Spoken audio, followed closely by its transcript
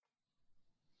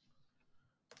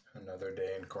Another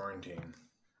day in quarantine.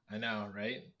 I know,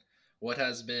 right? What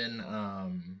has been,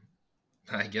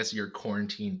 I guess, your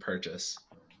quarantine purchase?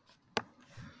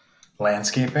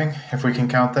 Landscaping, if we can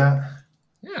count that.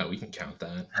 Yeah, we can count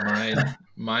that.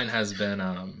 Mine has been,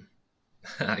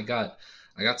 I got,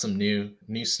 I got some new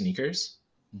sneakers,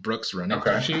 Brooks running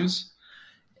Okay. shoes,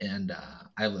 and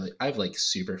I have like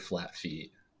super flat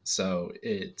feet, so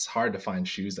it's hard to find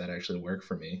shoes that actually work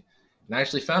for me. And I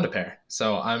actually found a pair,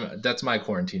 so that's my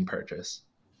quarantine purchase.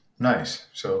 Nice.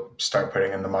 So start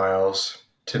putting in the miles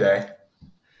today.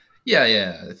 Yeah,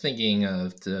 yeah. Thinking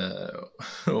of the,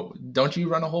 don't you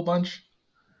run a whole bunch?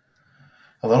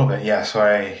 A little bit, yeah. So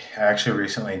I actually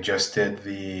recently just did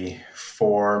the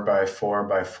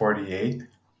 4x4x48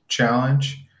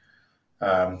 challenge.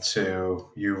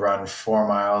 So you run 4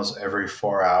 miles every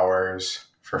 4 hours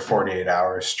for 48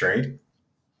 hours straight.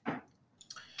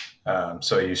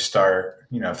 So you start,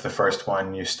 if the first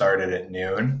one you started at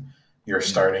noon, you're Mm.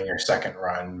 starting your second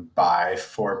run by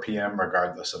 4 p.m.,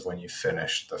 regardless of when you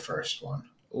finished the first one.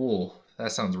 Ooh,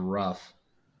 that sounds rough.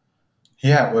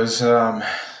 Yeah, it was.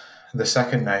 The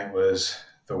second night was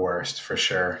the worst for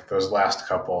sure. Those last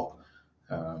couple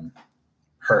um,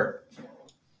 hurt.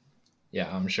 Yeah,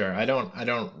 I'm sure. I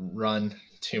don't run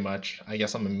too much. I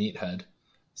guess I'm a meathead.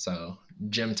 So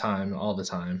gym time all the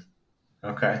time.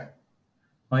 Okay.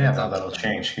 Well, yeah, That's now not the that'll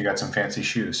plan. change. You got some fancy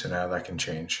shoes, so now that can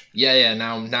change. Yeah, yeah.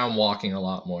 Now I'm walking a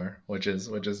lot more, which is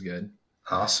good.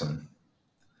 Awesome.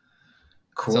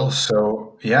 Cool. So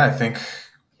So, yeah, I think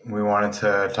we wanted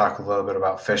to talk a little bit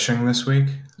about fishing this week.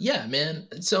 yeah, man.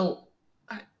 So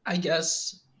I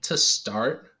guess to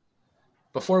start,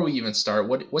 before we even start,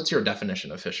 what's your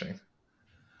definition of fishing?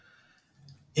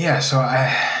 Yeah, so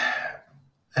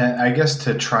I guess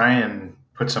to try and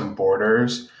put some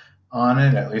borders on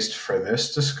it, at least for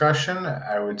this discussion,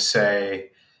 I would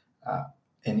say uh,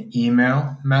 an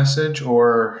email message,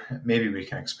 or maybe we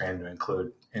can expand to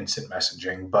include instant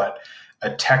messaging, but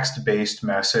a text based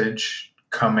message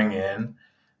coming in,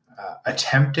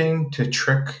 attempting to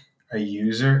trick a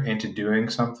user into doing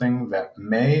something that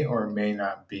may or may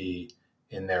not be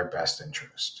in their best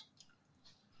interest.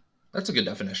 That's a good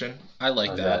definition. I like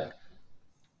How's that.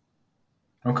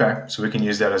 that? Okay, so we can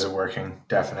use that as a working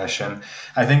definition.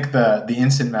 I think the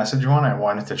instant message one, I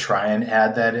wanted to try and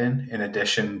add that in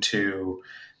addition to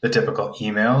the typical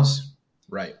emails.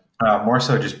 Right. More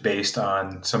so just based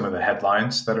on some of the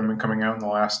headlines that have been coming out in the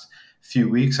last few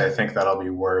weeks. I think that'll be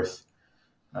worth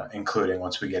including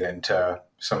once we get into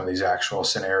some of these actual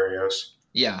scenarios.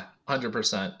 Yeah,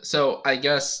 100%. So I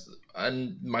guess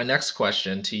my next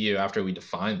question to you after we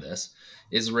define this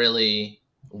is really,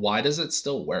 why does it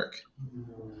still work?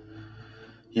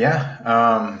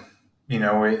 Yeah.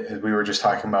 We were just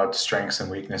talking about strengths and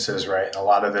weaknesses, right? And a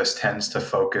lot of this tends to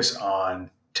focus on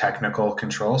technical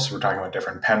controls. So we're talking about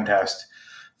different pen test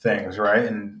things, right?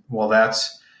 And well,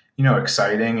 that's,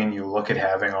 exciting. And you look at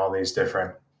having all these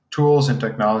different tools and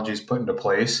technologies put into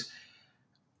place.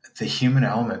 The human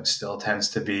element still tends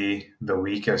to be the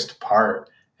weakest part.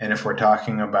 And if we're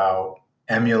talking about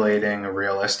emulating a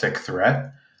realistic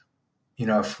threat,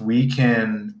 if we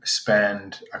can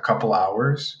spend a couple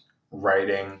hours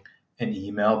writing an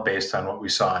email based on what we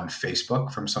saw on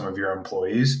Facebook from some of your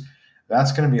employees,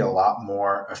 that's going to be a lot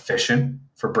more efficient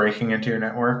for breaking into your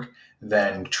network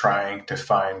than trying to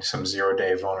find some 0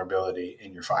 day vulnerability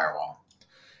in your firewall.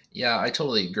 Yeah, I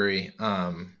totally agree.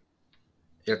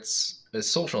 It's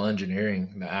social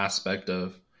engineering, the aspect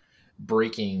of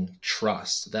breaking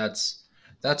trust. That's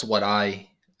what I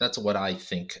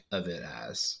think of it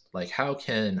as. Like, how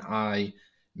can I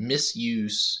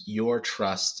misuse your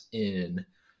trust in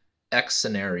X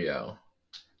scenario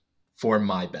for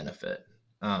my benefit?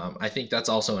 I think that's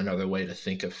also another way to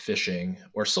think of phishing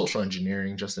or social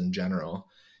engineering, just in general,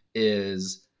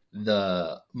 is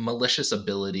the malicious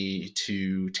ability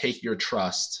to take your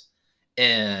trust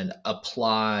and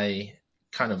apply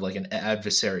kind of like an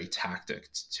adversary tactic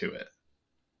to it.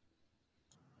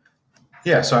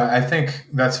 Yeah, so I think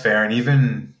that's fair. And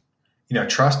even,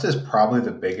 trust is probably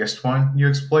the biggest one you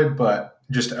exploit, but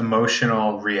just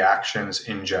emotional reactions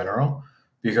in general,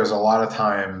 because a lot of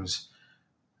times,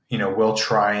 we'll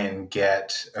try and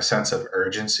get a sense of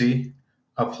urgency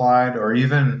applied, or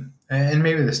even, and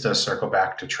maybe this does circle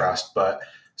back to trust, but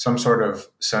some sort of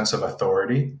sense of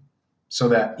authority, so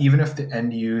that even if the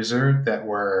end user that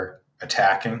we're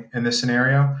attacking in this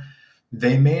scenario,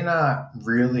 they may not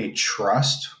really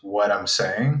trust what I'm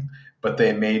saying, but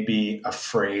they may be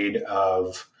afraid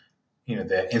of,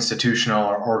 the institutional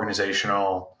or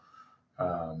organizational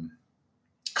um,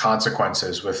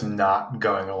 consequences with not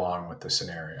going along with the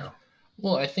scenario.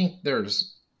 Well, I think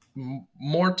there's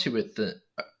more to it than.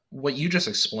 what you just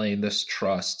explained, this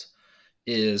trust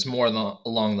is more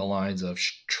along the lines of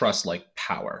trust like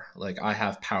power. Like I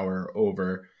have power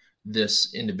over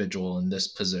this individual in this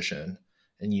position,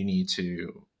 and you need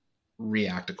to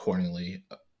react accordingly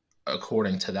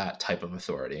according to that type of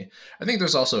authority. I think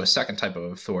there's also a second type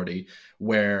of authority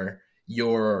where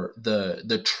you're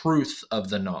the truth of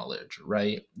the knowledge,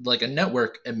 right? Like a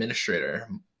network administrator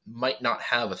might not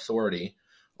have authority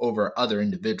over other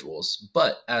individuals,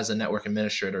 but as a network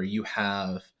administrator, you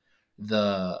have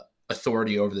the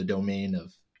authority over the domain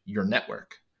of your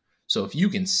network. So if you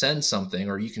can send something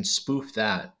or you can spoof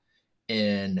that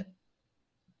and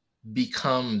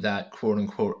become that quote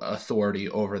unquote authority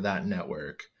over that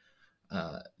network,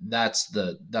 that's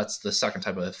the second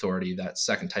type of authority, that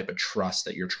second type of trust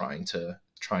that you're trying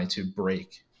to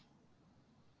break.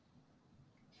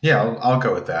 Yeah, I'll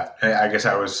go with that. I guess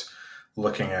I was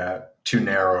looking at too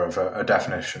narrow of a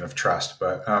definition of trust,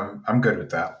 but I'm good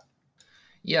with that.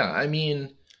 Yeah, I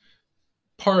mean,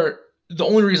 part the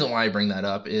only reason why I bring that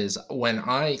up is when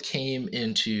I came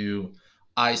into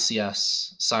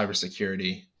ICS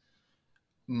cybersecurity,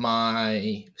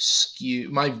 my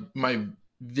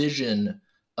vision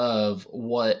of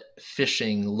what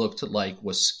phishing looked like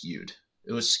was skewed.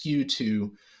 It was skewed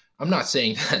to, I'm not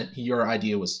saying that your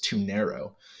idea was too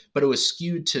narrow, but it was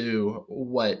skewed to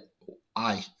what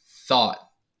I thought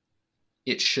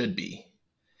it should be.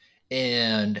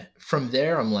 And from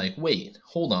there, I'm like, wait,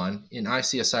 hold on. In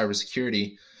ICS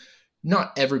cybersecurity,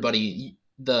 not everybody,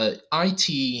 the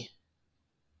IT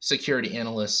security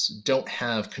analysts don't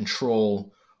have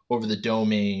control over the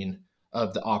domain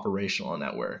of the operational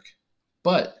network.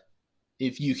 But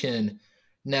if you can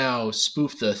now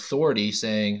spoof the authority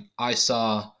saying, I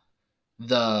saw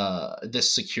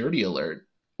this security alert,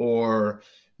 or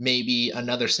maybe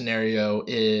another scenario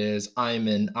is I'm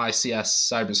an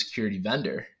ICS cybersecurity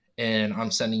vendor and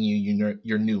I'm sending you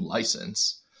your new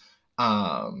license.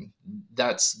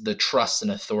 That's the trust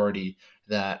and authority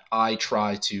that I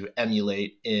try to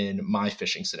emulate in my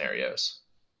phishing scenarios.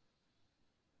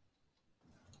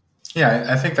 Yeah,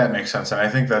 I think that makes sense, and I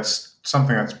think that's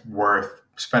something that's worth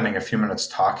spending a few minutes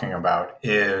talking about.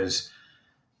 Is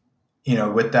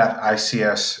with that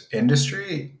ICS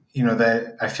industry,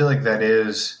 that I feel like that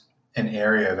is an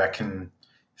area that can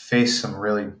face some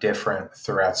really different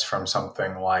threats from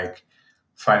something like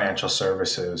financial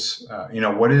services.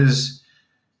 What is,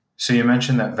 so you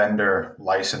mentioned that vendor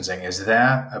licensing, is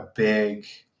that a big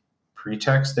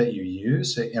pretext that you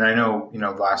use? And I know,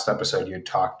 last episode you had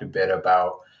talked a bit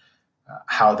about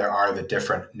how there are the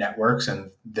different networks,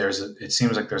 and it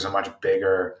seems like there's a much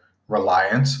bigger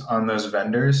reliance on those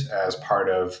vendors as part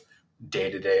of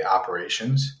day-to-day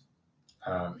operations.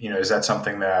 Is that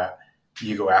something that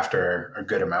you go after a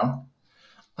good amount?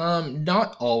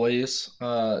 Not always.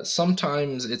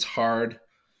 Sometimes it's hard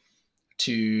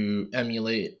to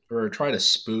emulate or try to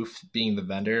spoof being the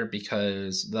vendor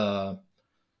because the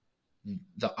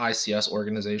ICS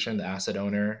organization, the asset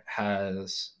owner,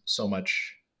 has so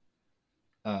much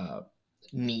uh,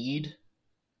 need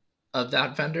of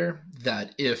that vendor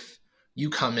that if you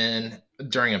come in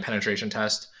during a penetration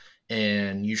test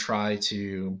and you try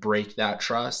to break that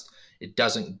trust, it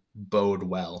doesn't bode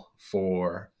well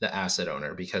for the asset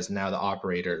owner because now the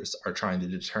operators are trying to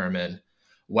determine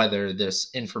whether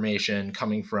this information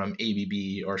coming from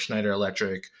ABB or Schneider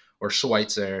Electric or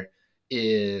Schweitzer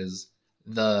is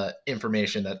the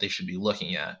information that they should be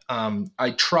looking at.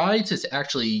 I try to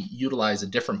actually utilize a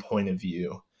different point of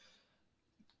view.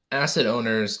 Asset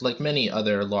owners, like many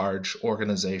other large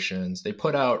organizations, they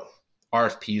put out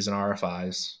RFPs and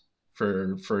RFIs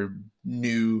for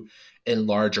new and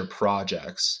larger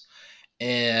projects.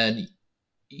 And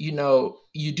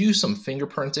you do some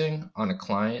fingerprinting on a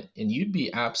client and you'd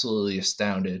be absolutely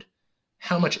astounded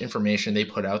how much information they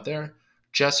put out there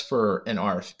just for an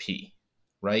RFP,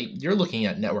 right? You're looking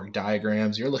at network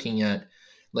diagrams, you're looking at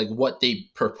like what they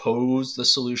propose the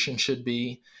solution should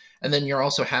be. And then you're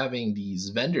also having these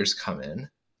vendors come in,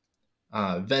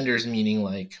 vendors meaning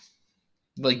like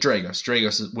Dragos.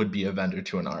 Dragos would be a vendor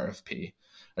to an RFP,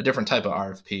 a different type of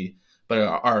RFP, but an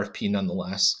RFP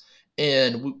nonetheless.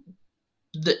 And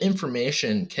the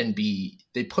information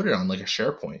they put it on like a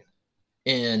SharePoint.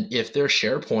 And if their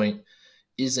SharePoint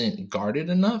isn't guarded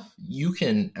enough, you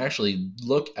can actually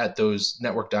look at those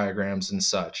network diagrams and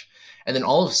such. And then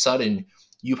all of a sudden,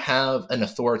 you have an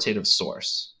authoritative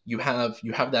source. You have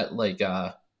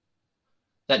that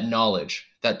that knowledge,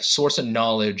 that source of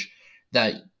knowledge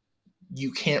that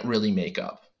you can't really make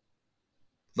up,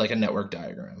 like a network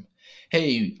diagram.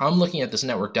 Hey, I'm looking at this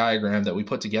network diagram that we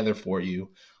put together for you.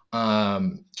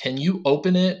 Can you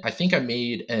open it? I think I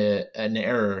made an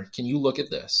error. Can you look at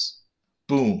this?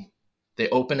 Boom. They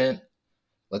open it.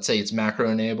 Let's say it's macro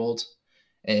enabled,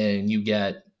 and you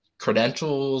get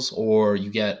credentials or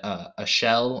you get a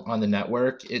shell on the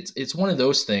network. It's one of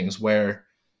those things where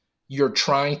you're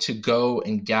trying to go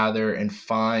and gather and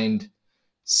find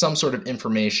some sort of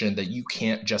information that you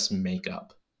can't just make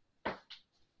up.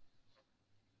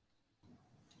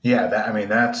 Yeah, I mean,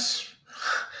 that's,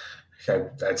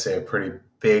 I'd say a pretty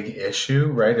big issue,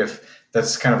 right? If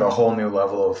that's kind of a whole new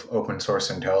level of open source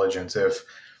intelligence, if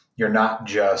you're not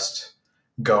just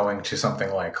going to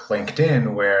something like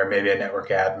LinkedIn, where maybe a network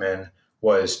admin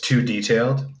was too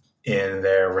detailed in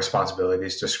their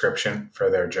responsibilities description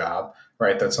for their job,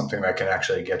 right? That's something that can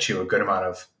actually get you a good amount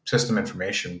of system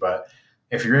information. But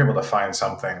if you're able to find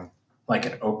something like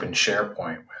an open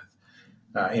SharePoint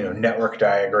with network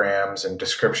diagrams and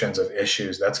descriptions of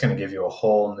issues, that's going to give you a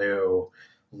whole new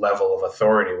level of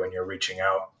authority when you're reaching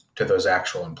out to those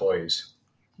actual employees.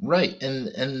 Right.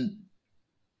 And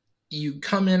you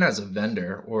come in as a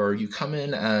vendor or you come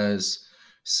in as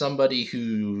somebody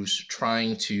who's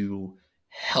trying to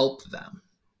help them,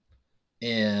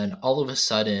 and all of a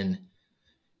sudden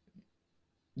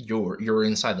you're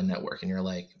inside the network and you're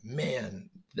like, man,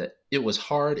 that it was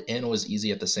hard and it was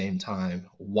easy at the same time.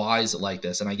 Why is it like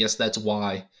this? And I guess that's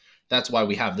why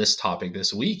we have this topic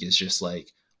this week, is just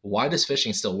like, why does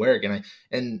phishing still work?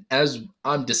 And as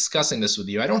I'm discussing this with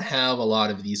you, I don't have a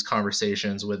lot of these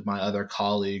conversations with my other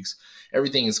colleagues.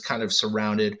 Everything is kind of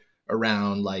surrounded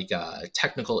around like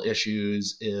technical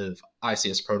issues of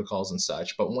ICS protocols and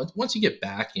such. But once you get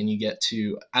back and you get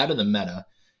to out of the meta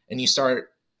and you start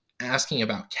asking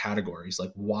about categories,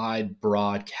 like wide,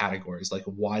 broad categories, like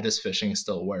why does phishing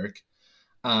still work?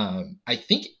 I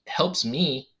think it helps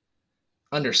me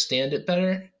understand it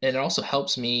better, and it also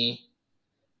helps me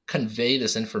convey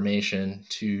this information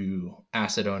to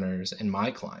asset owners and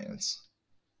my clients.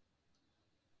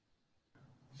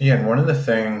 Yeah, and one of the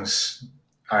things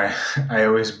I I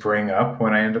always bring up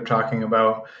when I end up talking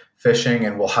about phishing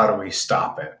and, well, how do we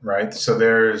stop it, right? So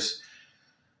there's,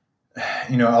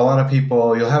 a lot of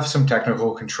people, you'll have some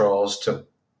technical controls to,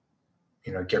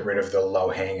 get rid of the low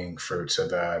hanging fruit. So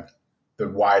the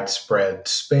widespread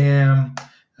spam,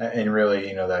 and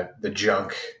really, that the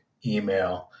junk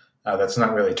email that's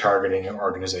not really targeting an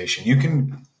organization. You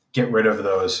can get rid of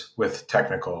those with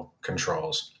technical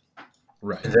controls.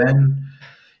 Right. And then,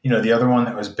 the other one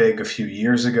that was big a few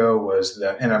years ago was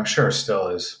that, and I'm sure still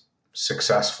is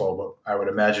successful, but I would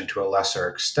imagine to a lesser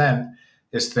extent,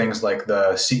 is things like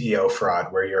the CEO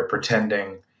fraud, where you're pretending,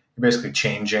 you're basically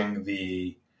changing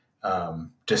the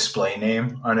display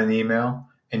name on an email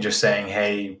and just saying,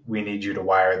 hey, we need you to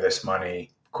wire this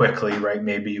money quickly, right?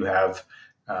 Maybe you have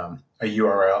a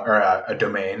URL or a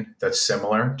domain that's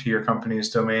similar to your company's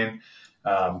domain,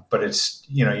 but it's,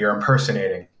 you're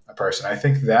impersonating a person. I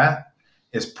think that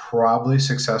is probably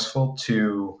successful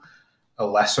to a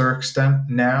lesser extent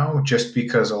now, just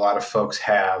because a lot of folks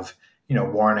have,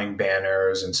 warning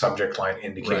banners and subject line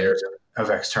indicators of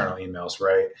external emails,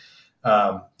 right?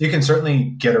 You can certainly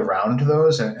get around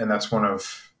those, and that's one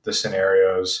of the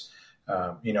scenarios.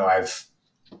 I've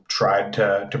tried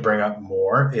to bring up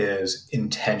more, is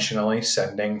intentionally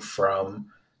sending from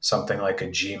something like a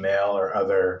Gmail or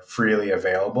other freely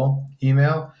available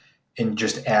email, and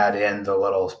just add in the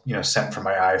little, sent from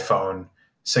my iPhone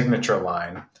signature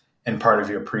line. And part of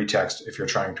your pretext, if you're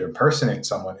trying to impersonate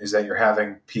someone, is that you're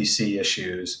having PC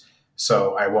issues,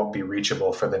 so I won't be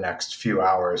reachable for the next few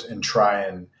hours, and try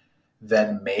and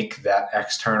then make that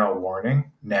external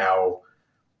warning now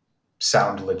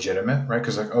sound legitimate, right?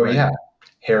 Because, like, oh, right, yeah,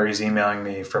 Harry's emailing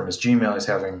me from his Gmail, he's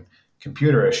having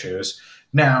computer issues.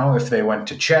 Now, if they went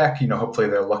to check, hopefully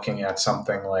they're looking at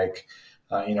something like,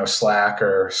 Slack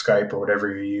or Skype or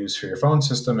whatever you use for your phone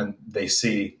system, and they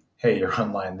see, hey, you're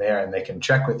online there, and they can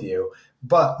check with you.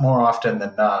 But more often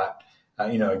than not,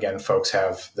 again, folks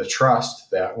have the trust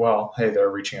that, well, hey,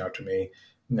 they're reaching out to me.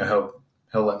 He'll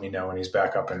let me know when he's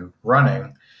back up and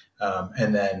running.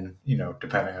 And then,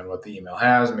 depending on what the email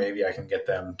has, maybe I can get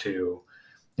them to,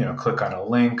 click on a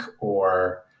link,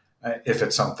 or if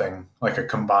it's something like a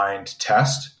combined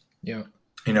test, Yeah.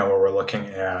 Where we're looking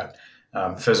at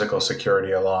physical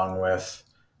security along with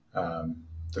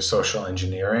the social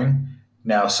engineering.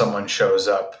 Now someone shows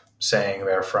up saying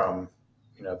they're from,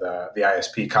 the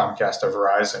ISP, Comcast or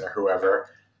Verizon or whoever.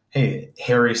 Hey,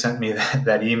 Harry sent me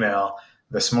that email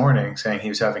this morning saying he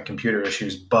was having computer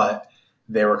issues, but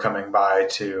they were coming by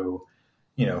to,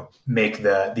 make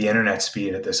the internet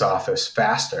speed at this office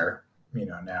faster.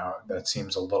 Now that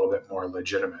seems a little bit more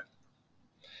legitimate.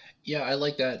 Yeah, I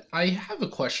like that. I have a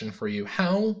question for you.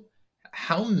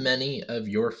 How many of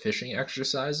your phishing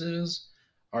exercises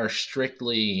are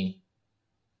strictly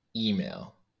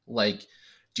email? Like,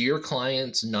 do your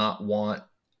clients not want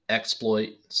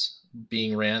exploits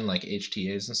being ran like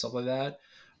HTAs and stuff like that?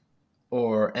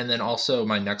 Or and then also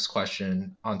my next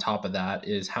question on top of that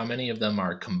is how many of them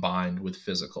are combined with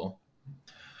physical?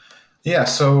 Yeah,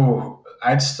 so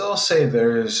I'd still say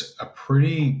there's a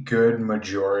pretty good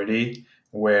majority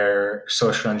where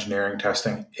social engineering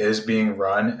testing is being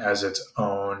run as its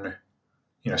own,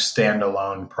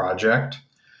 standalone project.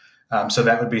 So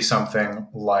that would be something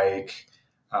like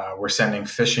we're sending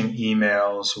phishing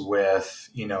emails with,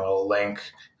 a link,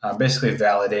 basically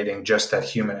validating just that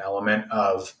human element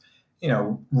of,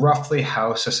 roughly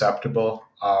how susceptible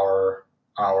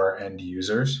our end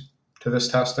users to this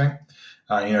testing.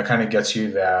 Kind of gets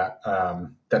you that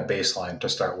baseline to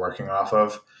start working off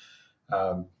of.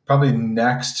 Probably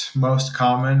next most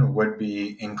common would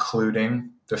be including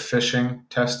the phishing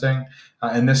testing.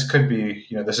 And this could be,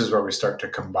 this is where we start to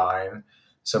combine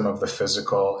some of the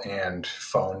physical and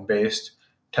phone based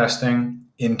testing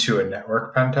into a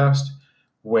network pen test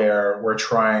where we're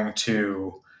trying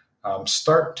to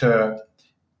start to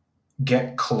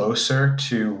get closer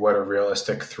to what a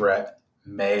realistic threat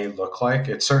may look like.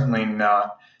 It's certainly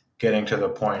not getting to the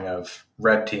point of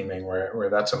red teaming where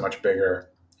that's a much bigger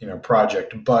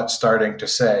project, but starting to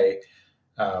say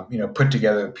put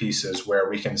together the pieces where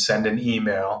we can send an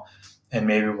email and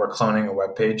maybe we're cloning a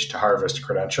web page to harvest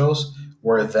credentials.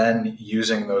 We're then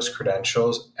using those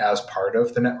credentials as part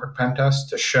of the network pen test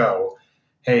to show,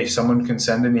 hey, someone can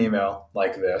send an email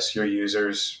like this. Your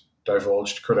users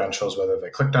divulged credentials, whether they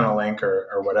clicked on a link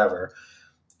or whatever.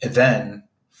 And then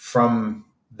from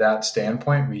that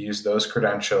standpoint, we use those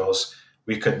credentials.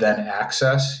 We could then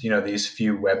access, these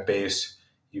few web-based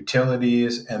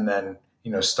utilities and then,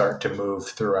 start to move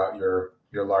throughout your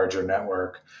larger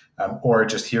network. Or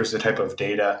just here's the type of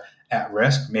data at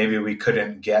risk. Maybe we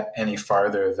couldn't get any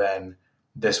farther than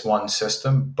this one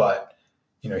system, but,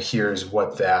 here's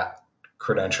what that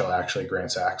credential actually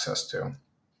grants access to.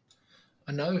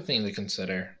 Another thing to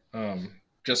consider,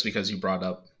 just because you brought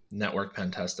up network pen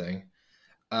testing,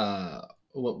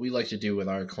 what we like to do with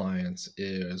our clients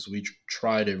is we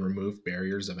try to remove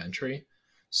barriers of entry.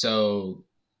 So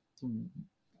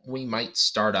we might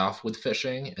start off with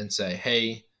phishing and say,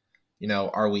 hey,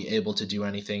 are we able to do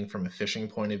anything from a phishing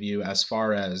point of view as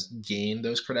far as gain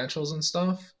those credentials and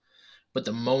stuff? But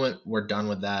the moment we're done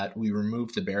with that, we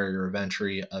remove the barrier of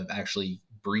entry of actually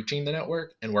breaching the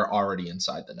network and we're already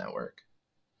inside the network.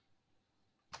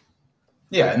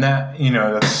 Yeah, and that,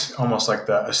 that's almost like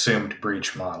the assumed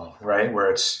breach model, right?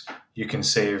 Where it's you can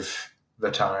save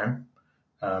the time,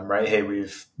 right? Hey,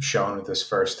 we've shown with this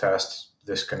first test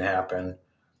this can happen.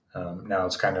 Now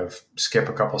it's kind of skip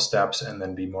a couple steps and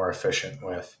then be more efficient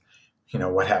with,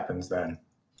 what happens then.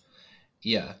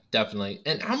 Yeah, definitely.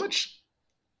 And how much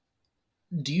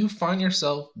do you find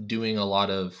yourself doing a lot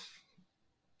of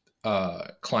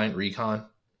client recon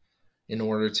in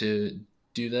order to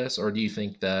do this, or do you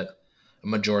think that a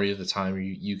majority of the time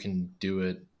you can do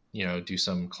it, do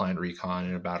some client recon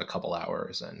in about a couple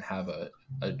hours and have a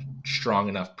strong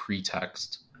enough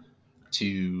pretext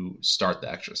to start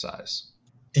the exercise?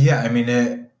 Yeah, I mean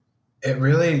it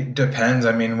really depends.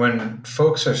 I mean, when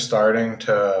folks are starting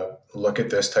to look at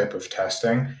this type of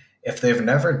testing, if they've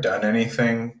never done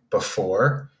anything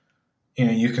before,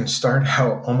 you can start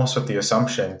out almost with the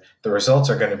assumption the results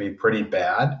are going to be pretty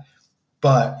bad,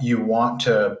 but you want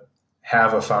to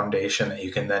have a foundation that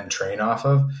you can then train off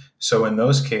of. So in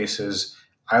those cases,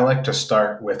 I like to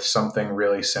start with something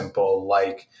really simple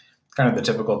like kind of the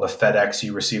typical the FedEx,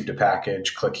 you received a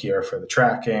package, click here for the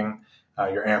tracking,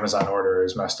 your Amazon order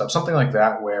is messed up, something like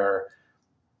that, where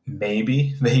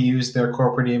maybe they use their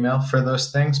corporate email for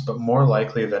those things, but more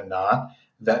likely than not,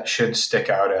 that should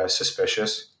stick out as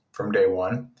suspicious from day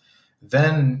one.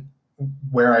 Then,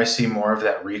 where I see more of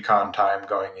that recon time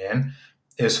going in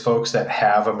is folks that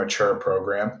have a mature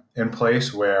program in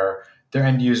place where their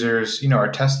end users,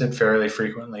 are tested fairly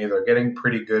frequently. They're getting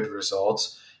pretty good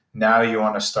results. Now you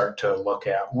want to start to look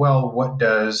at, well, what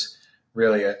does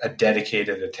really a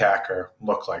dedicated attacker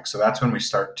look like? So that's when we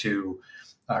start to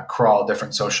crawl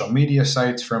different social media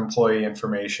sites for employee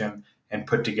information and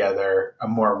put together a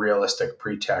more realistic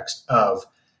pretext of,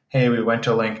 hey, we went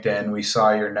to LinkedIn, we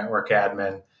saw your network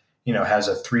admin, has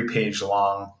a 3-page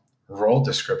long role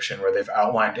description where they've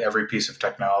outlined every piece of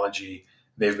technology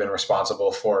they've been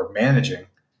responsible for managing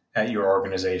at your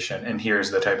organization. And here's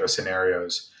the type of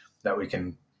scenarios that we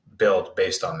can build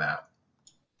based on that.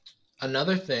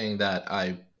 Another thing that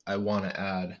I want to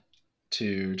add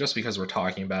to, just because we're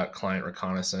talking about client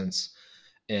reconnaissance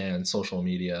and social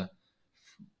media,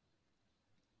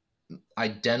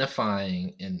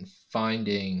 identifying and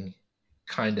finding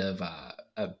kind of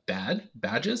bad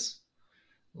badges.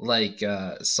 Like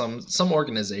some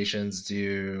organizations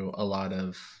do a lot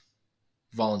of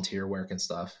volunteer work and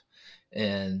stuff,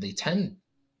 and they tend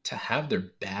to have their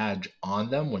badge on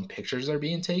them when pictures are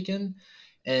being taken.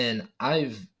 And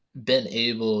I've been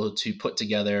able to put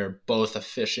together both a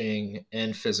phishing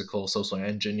and physical social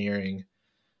engineering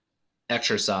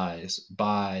exercise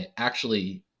by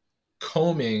actually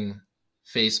combing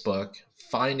Facebook,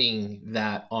 finding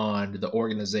that on the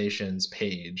organization's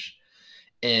page,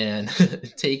 and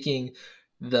taking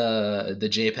the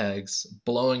JPEGs,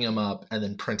 blowing them up, and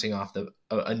then printing off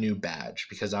a new badge,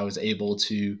 because I was able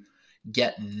to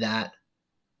get that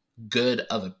good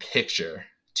of a picture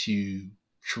to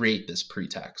create this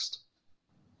pretext.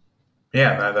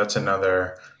 Yeah, that's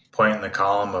another point in the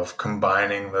column of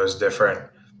combining those different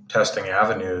testing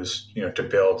avenues, to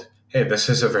build, hey, this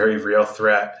is a very real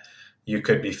threat you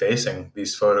could be facing.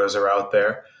 These photos are out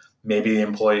there. Maybe the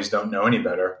employees don't know any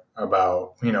better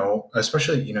about,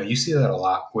 especially, you see that a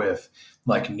lot with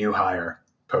like new hire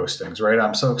postings, right?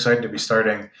 I'm so excited to be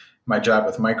starting my job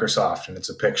with Microsoft, and it's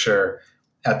a picture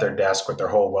at their desk with their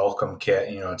whole welcome kit.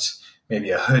 It's maybe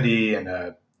a hoodie and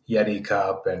a Yeti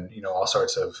cup and, all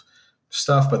sorts of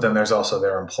stuff. But then there's also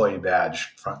their employee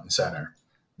badge front and center.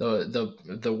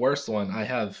 The worst one I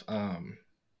have,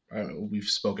 we've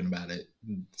spoken about it.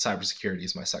 Cybersecurity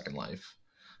is my second life.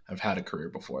 I've had a career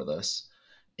before this,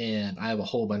 and I have a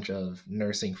whole bunch of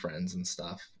nursing friends and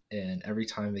stuff. And every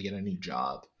time they get a new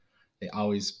job, they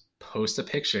always post a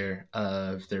picture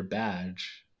of their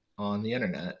badge on the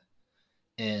internet.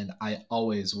 And I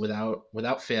always,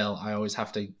 without fail, I always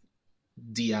have to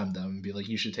DM them and be like,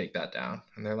 you should take that down.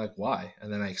 And they're like, why?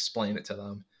 And then I explain it to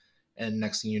them. And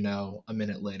next thing you know, a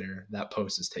minute later, that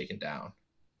post is taken down.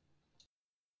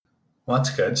 Well,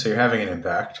 that's good. So you're having an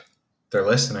impact. They're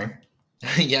listening.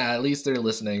 Yeah, at least they're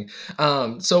listening.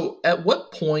 So at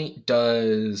what point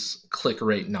does click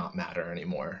rate not matter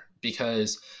anymore?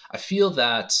 Because I feel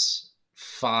that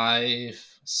 5,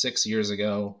 6 years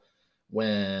ago,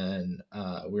 when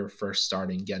we were first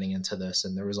starting getting into this,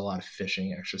 and there was a lot of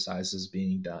phishing exercises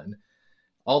being done,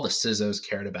 all the CISOs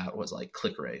cared about was like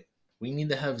click rate. We need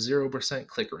to have 0%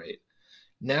 click rate.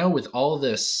 Now, with all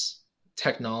this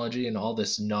technology and all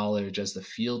this knowledge as the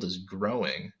field is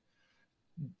growing,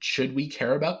 should we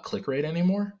care about click rate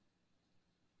anymore?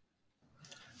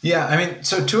 Yeah, I mean,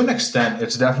 so to an extent,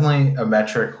 it's definitely a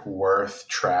metric worth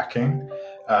tracking.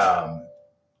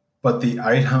 But the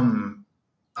item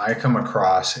I come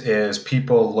across is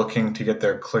people looking to get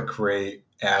their click rate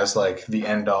as like the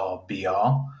end all be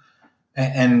all.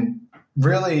 And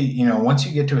really, once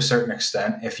you get to a certain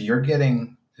extent, if you're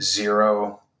getting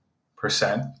 0%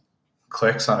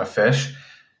 clicks on a fish,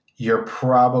 you're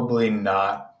probably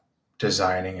not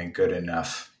designing a good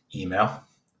enough email.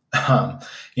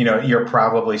 You're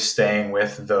probably staying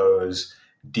with those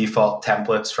default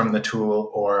templates from the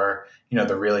tool, or,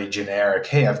 the really generic,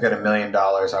 hey, I've got $1 million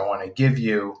I want to give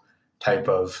you type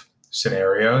of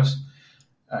scenarios.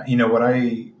 What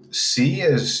I see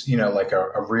is, like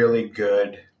a really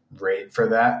good rate for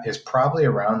that is probably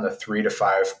around the 3 to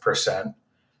 5%,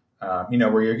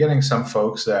 where you're getting some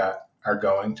folks that are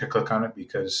going to click on it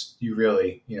because you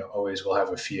really, always will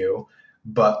have a few,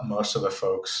 but most of the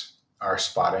folks are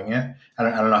spotting it. I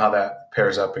don't know how that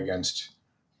pairs up against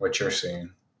what you're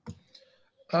seeing.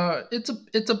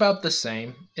 It's about the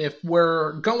same. If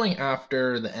we're going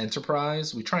after the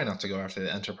enterprise, we try not to go after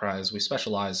the enterprise. We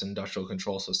specialize in industrial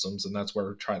control systems, and that's where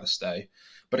we try to stay.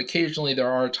 But occasionally,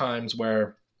 there are times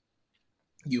where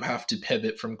you have to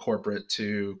pivot from corporate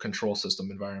to control system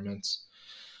environments.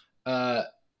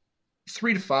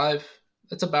 3 to 5,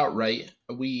 that's about right.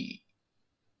 We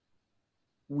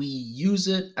use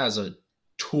it as a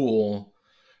tool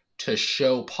to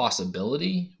show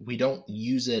possibility. We don't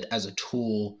use it as a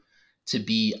tool to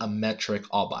be a metric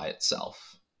all by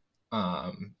itself.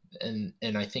 And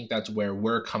I think that's where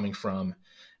we're coming from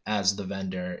as the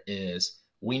vendor is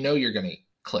we know you're going to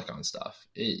click on stuff.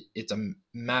 It's a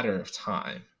matter of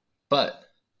time, but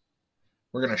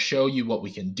we're going to show you what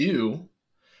we can do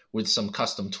with some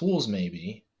custom tools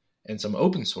maybe and some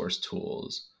open source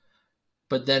tools.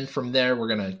 But then from there, we're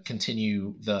going to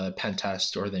continue the pen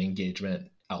test or the engagement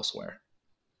elsewhere.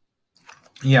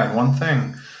 Yeah, one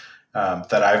thing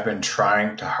that I've been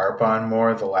trying to harp on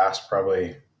more the last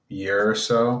probably year or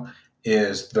so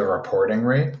is the reporting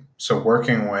rate. So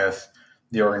working with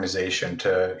the organization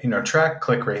to, track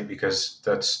click rate because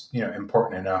that's,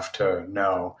 important enough to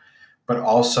know, but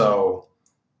also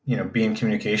be in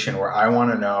communication where I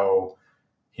want to know,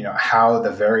 how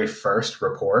the very first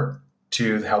report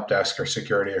to the help desk or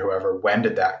security or whoever, when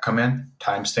did that come in?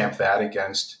 Timestamp that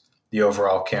against the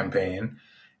overall campaign.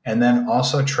 And then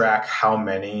also track how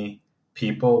many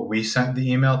people we sent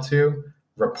the email to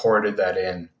reported that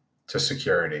in to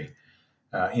security.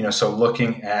 So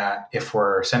looking at if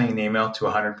we're sending an email to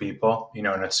 100 people,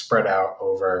 and it's spread out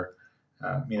over,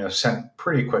 sent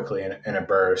pretty quickly in a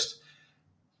burst,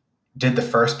 did the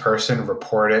first person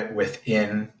report it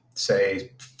within,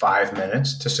 say, 5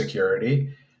 minutes to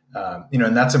security?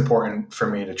 And that's important for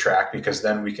me to track, because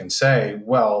then we can say,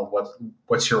 well,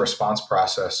 what's your response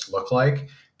process look like?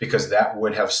 Because that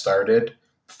would have started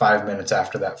 5 minutes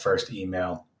after that first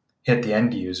email hit the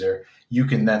end user. You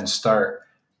can then start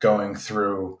going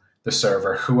through the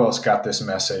server. Who else got this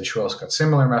message? Who else got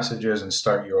similar messages? And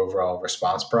start your overall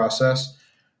response process.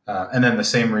 And then the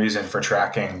same reason for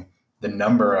tracking the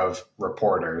number of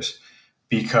reporters,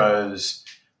 because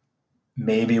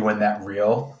maybe when that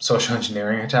real social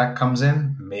engineering attack comes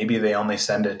in, maybe they only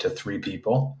send it to 3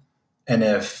 people. And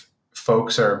if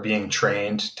folks are being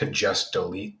trained to just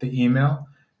delete the email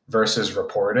versus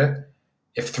report it,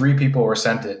 if 3 people were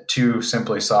sent it, 2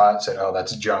 simply saw it, said, oh,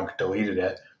 that's junk, deleted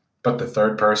it, but the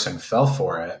third person fell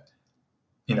for it,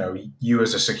 you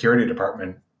as a security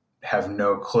department have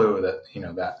no clue that,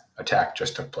 that attack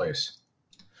just took place.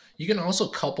 You can also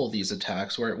couple these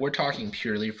attacks where we're talking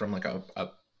purely from like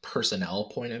a personnel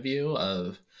point of view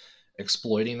of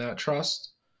exploiting that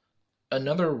trust.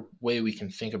 Another way we can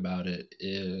think about it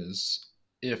is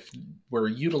if we're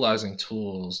utilizing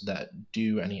tools that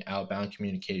do any outbound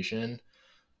communication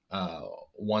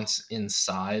once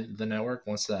inside the network,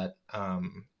 once that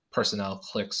personnel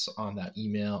clicks on that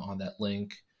email, on that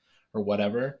link, or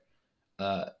whatever,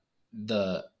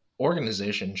 the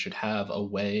organization should have a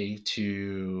way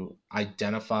to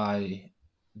identify,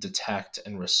 detect,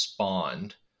 and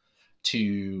respond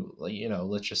to,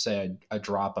 let's just say I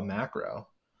drop a macro,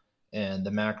 and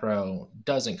the macro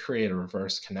doesn't create a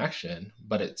reverse connection,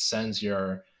 but it sends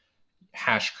your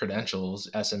hash credentials,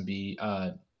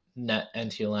 SMB, net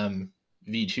NTLM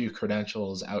v2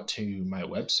 credentials out to my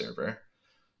web server.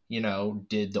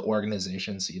 Did the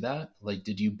organization see that? Like,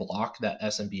 did you block that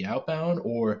SMB outbound?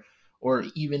 Or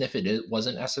even if it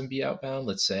wasn't SMB outbound,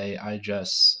 let's say I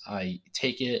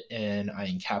take it and I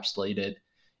encapsulate it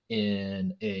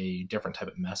in a different type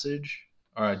of message,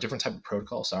 or a different type of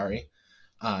protocol, sorry.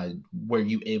 Were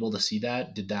you able to see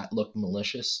that? Did that look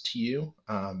malicious to you?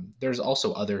 There's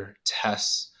also other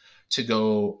tests to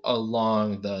go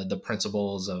along the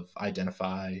principles of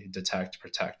identify, detect,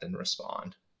 protect, and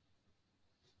respond.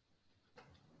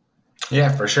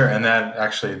 Yeah, for sure. And that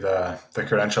actually, the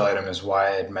credential item is why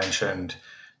I had mentioned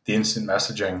the instant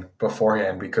messaging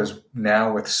beforehand, because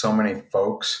now with so many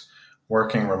folks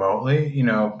working remotely,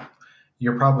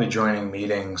 you're probably joining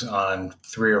meetings on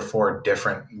 3 or 4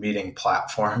 different meeting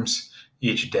platforms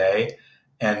each day.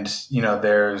 And,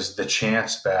 there's the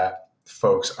chance that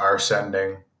folks are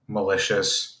sending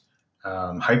malicious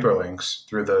hyperlinks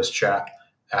through those chat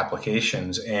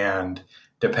applications. And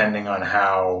depending on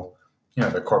how,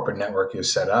 the corporate network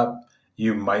is set up,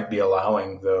 you might be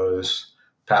allowing those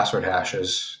password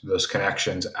hashes, those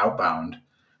connections outbound.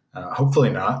 Hopefully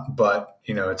not, but,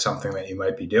 it's something that you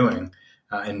might be doing.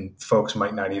 And folks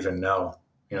might not even know,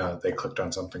 they clicked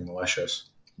on something malicious.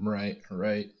 Right.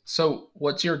 So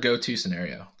what's your go-to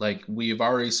scenario? Like, we've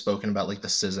already spoken about like the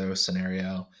CISO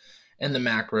scenario and the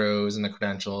macros and the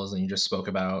credentials, and you just spoke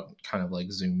about kind of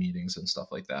like Zoom meetings and stuff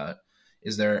like that.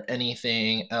 Is there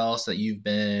anything else that you've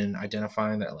been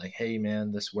identifying that, like, hey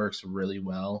man, this works really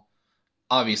well?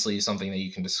 Obviously something that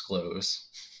you can disclose.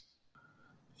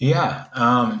 Yeah.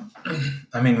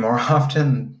 More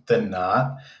often than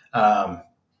not,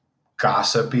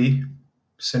 gossipy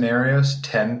scenarios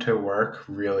tend to work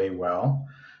really well.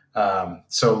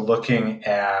 So looking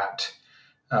at,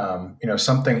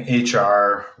 something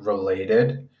HR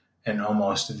related, and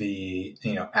almost the,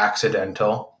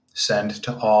 accidental send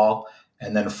to all,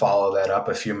 and then follow that up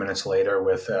a few minutes later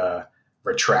with a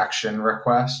retraction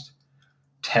request,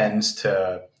 tends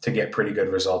to get pretty good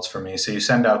results for me. So you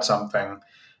send out something,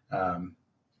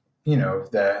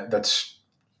 that's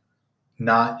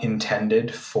not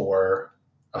intended for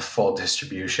a full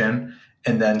distribution,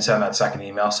 and then send that second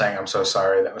email saying, I'm so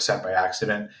sorry, that was sent by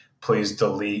accident. Please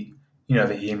delete,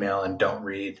 the email and don't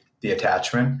read the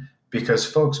attachment, because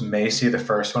folks may see the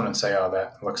first one and say, oh,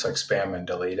 that looks like spam, and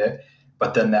delete it.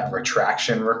 But then that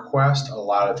retraction request a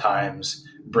lot of times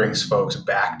brings folks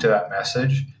back to that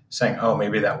message saying, oh,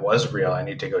 maybe that was real. I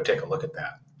need to go take a look at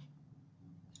that.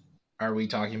 Are we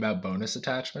talking about bonus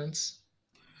attachments?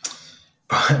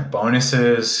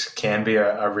 Bonuses can be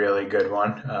a really good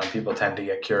one. People tend to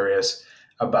get curious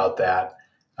about that.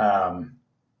 Um,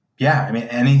 yeah, I mean,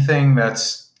 anything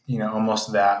that's,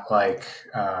 almost that like,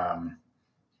 I'm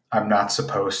not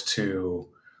supposed to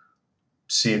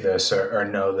see this or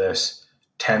know this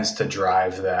tends to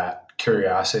drive that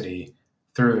curiosity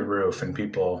through the roof. And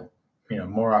people,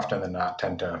 more often than not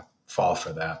tend to fall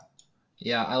for that.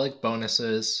 Yeah, I like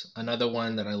bonuses. Another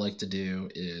one that I like to do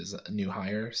is new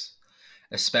hires,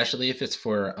 especially if it's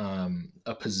for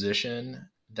a position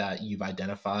that you've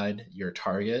identified your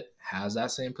target has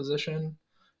that same position.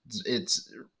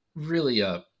 It's really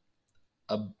a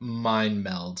mind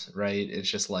meld, right? It's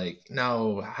just like,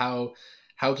 no, how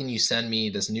can you send me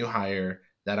this new hire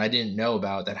that I didn't know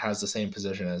about that has the same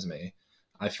position as me?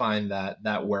 I find that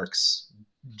that works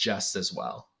just as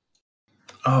well.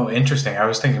 Oh, interesting. I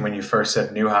was thinking when you first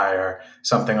said new hire,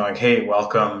 something like, hey,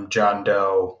 welcome John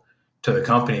Doe to the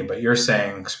company. But you're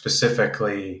saying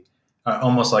specifically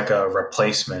almost like a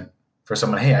replacement for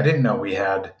someone. Hey, I didn't know we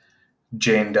had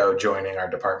Jane Doe joining our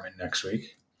department next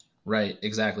week. Right,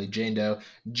 exactly. Jane Doe.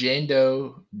 Jane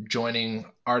Doe joining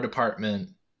our department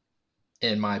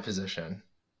in my position,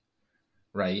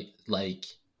 right? Like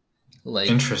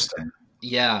Interesting.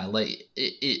 yeah, like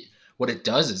it what it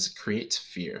does is creates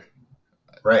fear.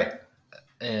 Right.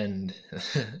 And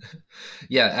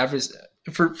yeah,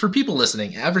 for people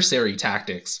listening, adversary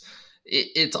tactics,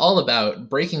 it's all about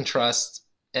breaking trust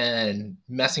and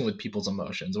messing with people's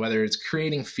emotions, whether it's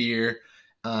creating fear,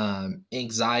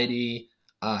 anxiety,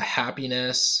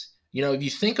 happiness. You know, if you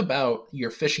think about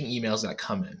your phishing emails that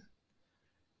come in,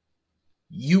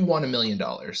 you want $1 million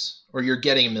or you're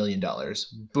getting $1 million,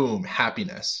 boom,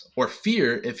 happiness. Or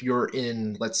fear if you're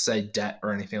in, let's say, debt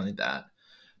or anything like that.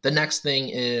 The next thing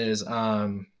is,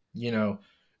 you know,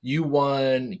 you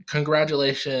won,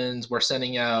 congratulations, we're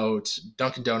sending out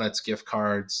Dunkin' Donuts gift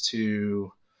cards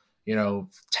to, 10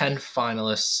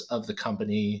 finalists of the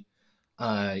company.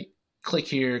 uh, Click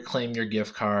here, claim your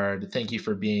gift card, thank you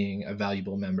for being a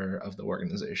valuable member of the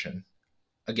organization.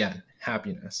 Again,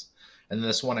 happiness. And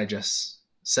this one I just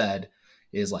said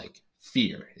is like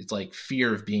fear. It's like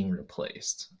fear of being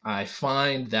replaced. I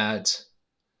find that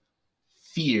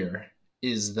fear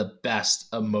is the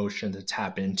best emotion to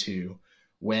tap into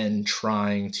when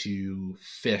trying to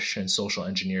fish and social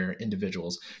engineer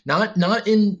individuals. Not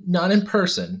in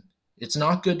person. It's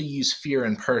not good to use fear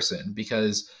in person,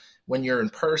 because when you're in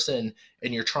person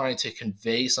and you're trying to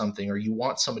convey something or you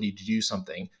want somebody to do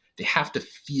something, they have to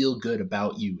feel good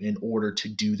about you in order to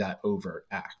do that overt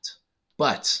act.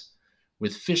 But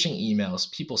with phishing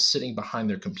emails, people sitting behind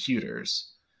their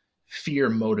computers, fear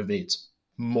motivates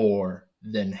more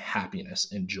than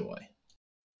happiness and joy.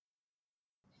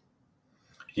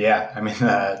 Yeah. I mean,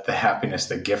 the happiness,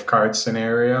 the gift card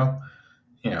scenario,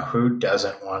 who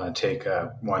doesn't want to take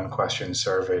a one question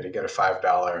survey to get a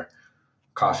 $5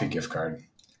 coffee gift card?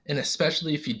 And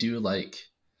especially if you do like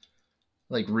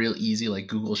real easy, like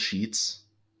Google Sheets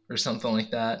or something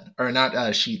like that, or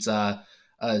not Sheets,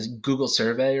 Google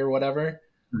Survey or whatever.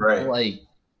 Right. Like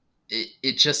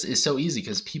it just is so easy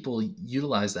because people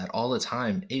utilize that all the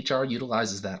time. HR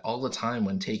utilizes that all the time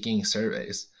when taking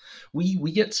surveys.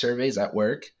 We get surveys at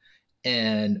work,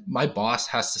 and my boss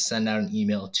has to send out an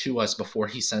email to us before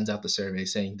he sends out the survey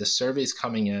saying the survey's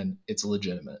coming in, it's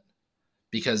legitimate,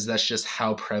 because that's just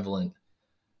how prevalent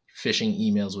phishing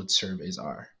emails with surveys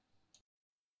are.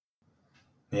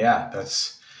 Yeah.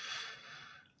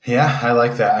 Yeah, I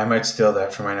like that. I might steal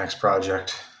that for my next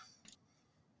project.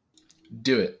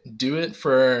 Do it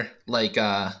for like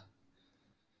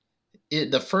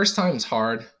it the first time's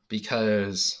hard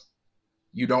because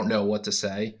you don't know what to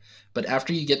say, but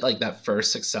after you get like that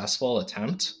first successful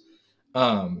attempt,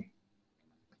 um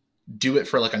do it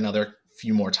for like another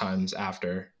few more times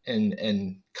after,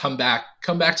 and come back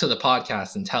to the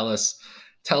podcast and tell us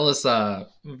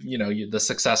the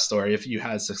success story if you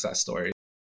had success stories.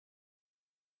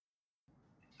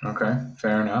 Okay,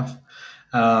 fair enough.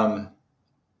 Um,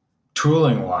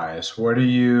 Tooling wise, what are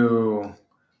you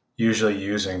usually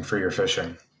using for your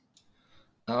fishing?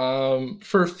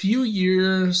 For a few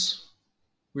years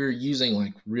we were using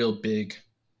like real big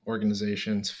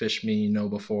organizations, Fish Me,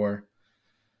 KnowBe4.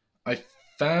 I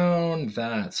found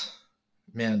that,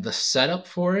 man, the setup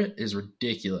for it is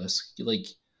ridiculous. Like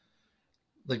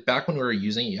back when we were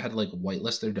using it, you had to like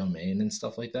whitelist their domain and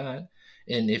stuff like that.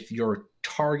 And if your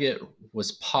target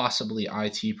was possibly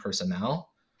IT personnel,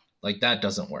 like that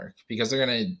doesn't work, because they're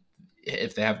gonna,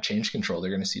 if they have change control,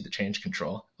 they're gonna see the change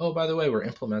control. Oh, by the way, we're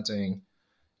implementing,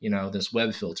 this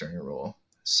web filtering rule.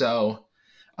 So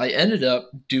I ended up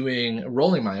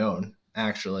rolling my own,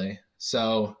 actually.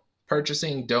 So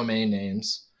purchasing domain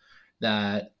names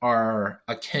that are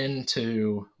akin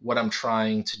to what I'm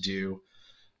trying to do.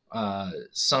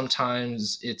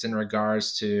 Sometimes it's in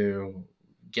regards to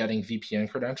getting VPN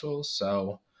credentials.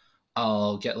 So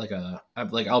I'll get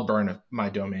I'll burn my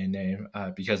domain name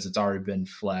because it's already been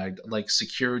flagged. Like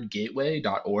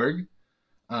securedgateway.org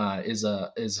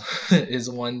is is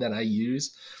one that I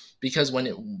use because when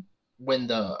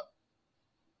the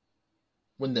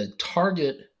when the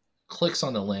target clicks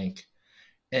on the link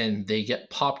and they get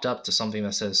popped up to something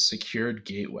that says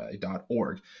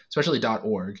securedgateway.org, especially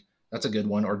 .org, that's a good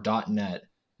one, or .net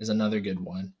is another good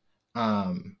one.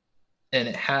 And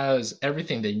it has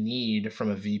everything they need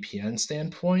from a VPN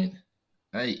standpoint.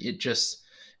 It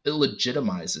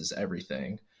legitimizes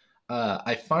everything.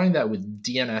 I find that with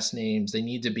DNS names, they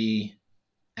need to be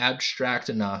abstract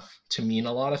enough to mean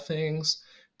a lot of things,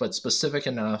 but specific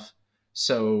enough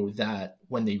so that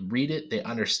when they read it, they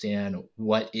understand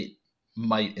what it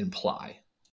might imply.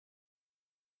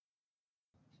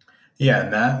 Yeah,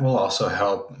 and that will also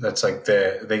help. That's like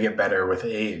they get better with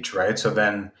age, right? So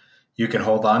then you can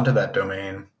hold on to that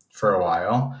domain for a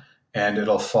while and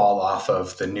it'll fall off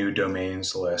of the new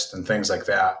domains list and things like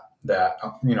that that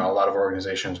a lot of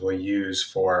organizations will use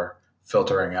for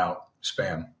filtering out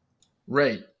spam.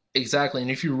 Right, exactly. And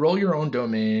if you roll your own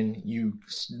domain, you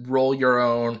roll your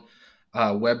own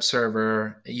web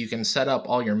server, you can set up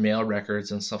all your mail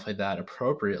records and stuff like that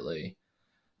appropriately.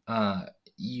 Uh,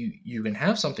 you can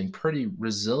have something pretty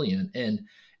resilient. And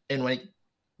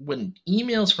when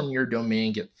emails from your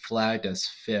domain get flagged as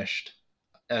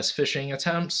phishing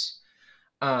attempts,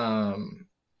 um,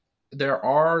 there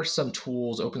are some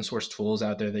tools, open source tools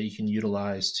out there that you can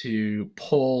utilize to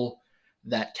pull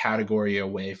that category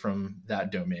away from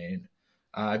that domain.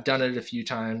 I've done it a few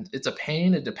times. It's a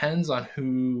pain. It depends on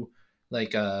who,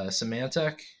 like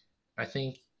Symantec, I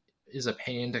think, is a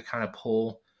pain to kind of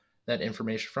pull that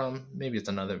information from. Maybe it's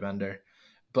another vendor,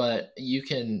 but you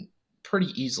can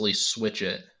pretty easily switch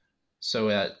it so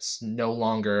it's no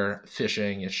longer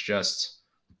phishing. It's just,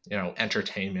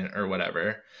 entertainment or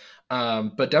whatever.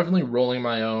 But definitely rolling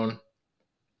my own.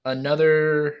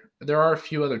 There are a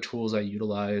few other tools I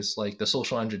utilize, like the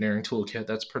social engineering toolkit.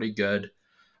 That's pretty good.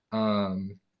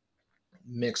 Um,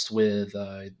 Mixed with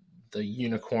the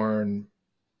Unicorn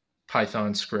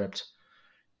Python script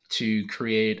to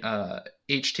create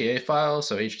HTA files.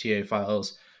 So HTA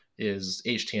files is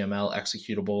HTML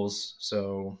executables.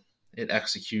 So it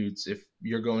executes, if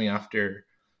you're going after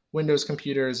Windows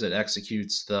computers, it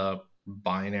executes the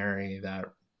binary that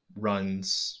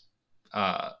runs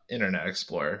Internet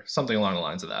Explorer, something along the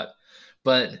lines of that.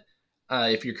 But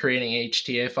if you're creating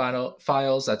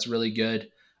files, that's really good.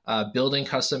 Building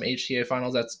custom HTA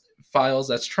files,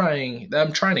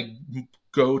 I'm trying to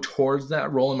go towards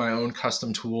that, rolling my own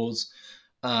custom tools.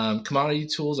 Commodity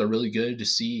tools are really good to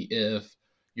see if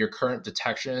your current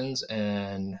detections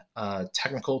and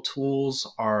technical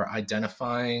tools are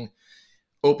identifying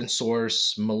open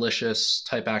source malicious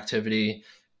type activity.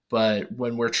 But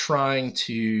when we're trying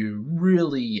to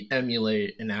really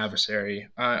emulate an adversary,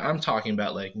 I'm talking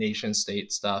about like nation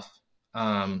state stuff.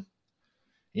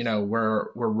 We're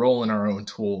rolling our own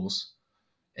tools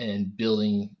and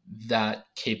building that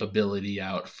capability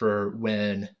out for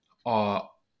when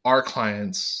our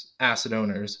clients, asset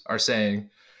owners, are saying,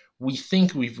 we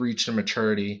think we've reached a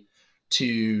maturity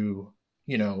to,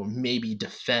 maybe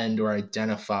defend or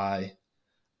identify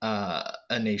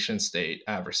a nation state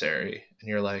adversary. And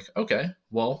you're like, okay,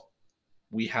 well,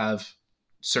 we have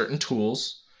certain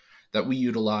tools that we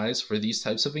utilize for these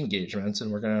types of engagements,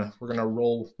 and we're gonna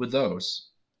roll with those.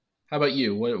 How about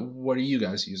you? What are you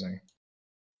guys using?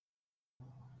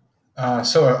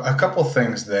 So a couple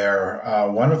things there.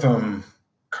 One of them,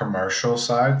 commercial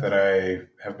side, that I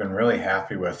have been really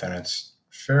happy with, and it's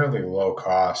fairly low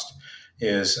cost,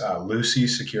 is Lucy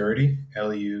Security,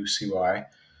 Lucy.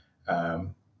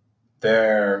 Um,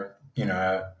 they're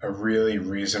a really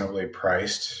reasonably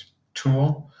priced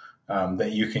tool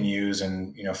that you can use,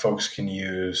 and folks can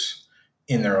use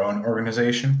in their own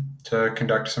organization to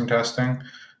conduct some testing.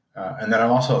 And then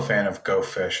I'm also a fan of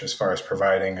GoFish as far as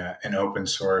providing an open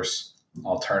source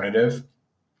alternative.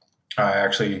 I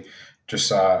actually just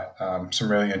saw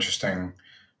some really interesting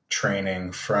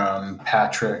training from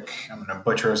Patrick. I'm going to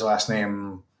butcher his last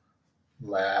name,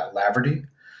 Laverty.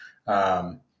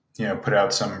 Put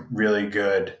out some really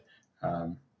good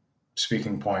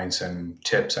speaking points and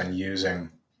tips on using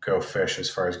GoFish as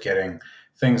far as getting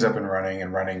things up and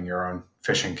running your own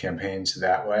phishing campaigns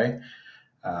that way.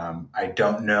 I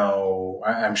don't know.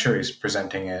 I'm sure he's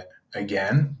presenting it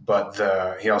again,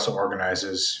 but he also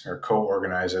organizes or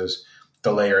co-organizes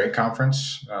the Layer 8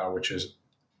 conference, which is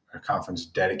a conference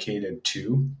dedicated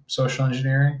to social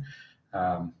engineering.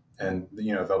 And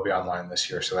they'll be online this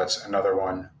year, so that's another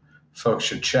one folks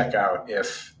should check out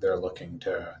if they're looking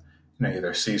to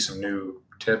either see some new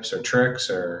tips or tricks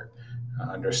or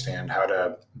understand how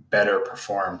to better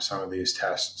perform some of these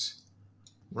tests.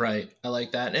 Right. I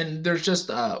like that. And there's just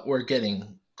we're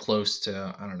getting close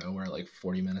to, I don't know, we're like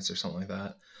 40 minutes or something like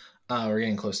that. We're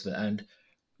getting close to the end.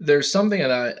 There's something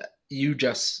that you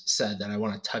just said that I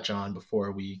want to touch on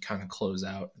before we kind of close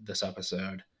out this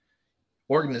episode.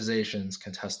 Organizations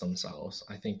can test themselves.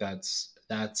 I think that's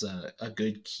a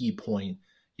good key point.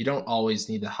 You don't always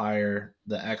need to hire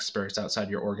the experts outside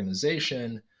your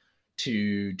organization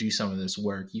to do some of this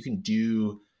work. You can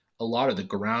do a lot of the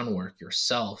groundwork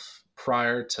yourself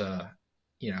prior to,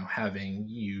 having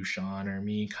you, Sean, or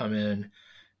me come in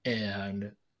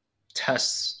and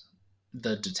test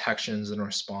the detections and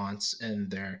response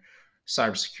and their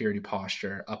cybersecurity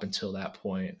posture up until that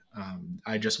point.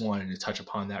 I just wanted to touch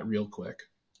upon that real quick.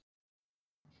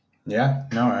 Yeah,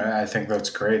 no, I think that's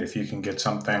great. If you can get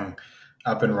something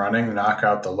up and running, knock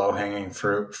out the low hanging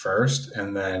fruit first,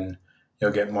 and then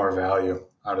you'll get more value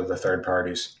out of the third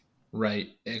parties. Right,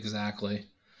 exactly.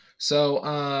 So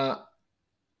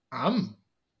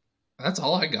that's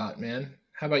all I got, man.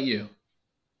 How about you?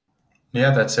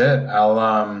 Yeah, that's it.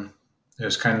 It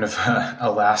was kind of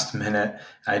a last minute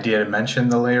idea to mention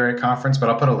the Layer conference, but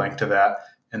I'll put a link to that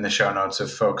in the show notes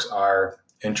if folks are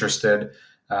interested.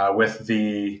 With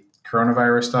the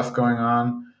coronavirus stuff going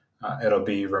on, it'll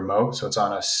be remote. So it's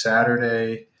on a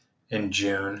Saturday in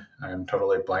June. I'm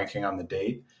totally blanking on the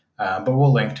date, but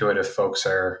we'll link to it if folks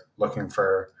are looking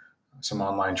for some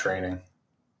online training.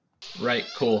 Right,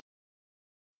 cool.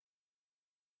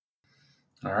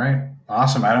 All right,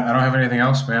 awesome. I don't have anything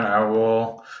else, man. I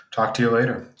will talk to you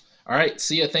later. All right,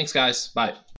 see ya. Thanks, guys.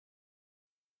 Bye.